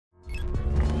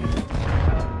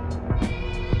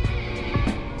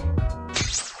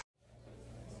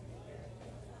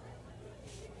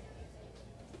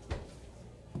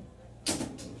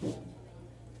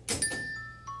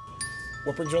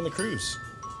What brings you on the cruise?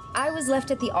 I was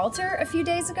left at the altar a few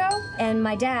days ago, and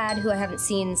my dad, who I haven't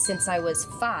seen since I was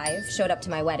 5, showed up to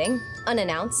my wedding,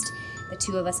 unannounced. The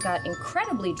two of us got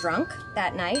incredibly drunk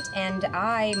that night, and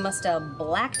I must have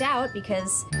blacked out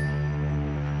because...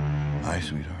 Hi,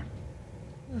 sweetheart.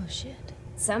 Oh, shit.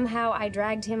 Somehow I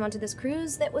dragged him onto this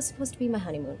cruise that was supposed to be my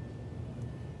honeymoon.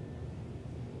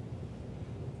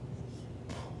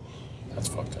 That's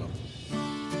fucked up.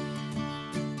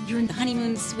 You're in the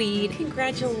honeymoon suite.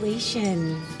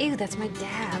 Congratulations. Ew, that's my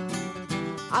dad.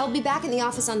 I'll be back in the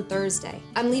office on Thursday.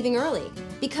 I'm leaving early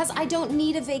because I don't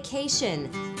need a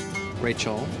vacation.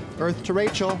 Rachel. Earth to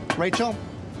Rachel. Rachel,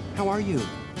 how are you?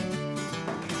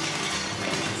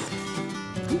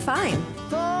 I'm fine.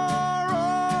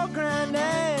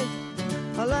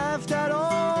 I laughed at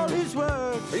all his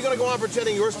words. Are you gonna go on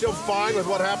pretending you're still fine with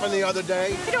what happened the other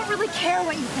day? I don't really care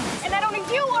what you think, and I don't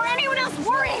need you or anyone else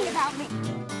worrying about me.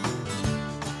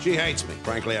 She hates me.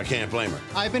 Frankly, I can't blame her.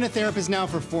 I've been a therapist now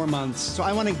for 4 months, so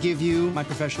I want to give you my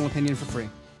professional opinion for free.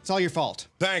 It's all your fault.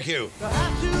 Thank you. I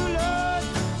have to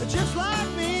learn just like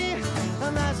me,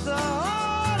 and that's the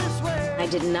hardest way. I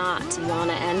did not want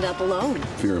to end up alone.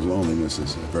 Fear of loneliness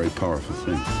is a very powerful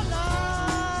thing.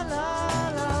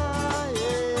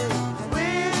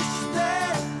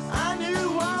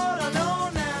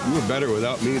 You were better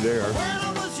without me there. When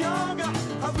I was younger,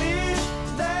 I wish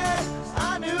that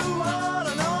I knew what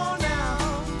I know now.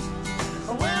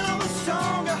 When I was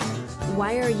stronger.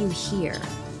 Why are you here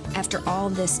after all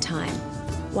this time?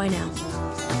 Why now?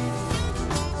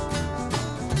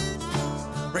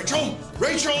 Rachel!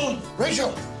 Rachel!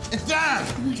 Rachel! It's Dad!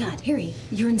 Oh my God, Harry,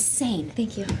 you're insane.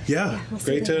 Thank you. Yeah, we'll see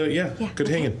great you later. to, yeah, good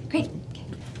okay. hanging. Great. Okay.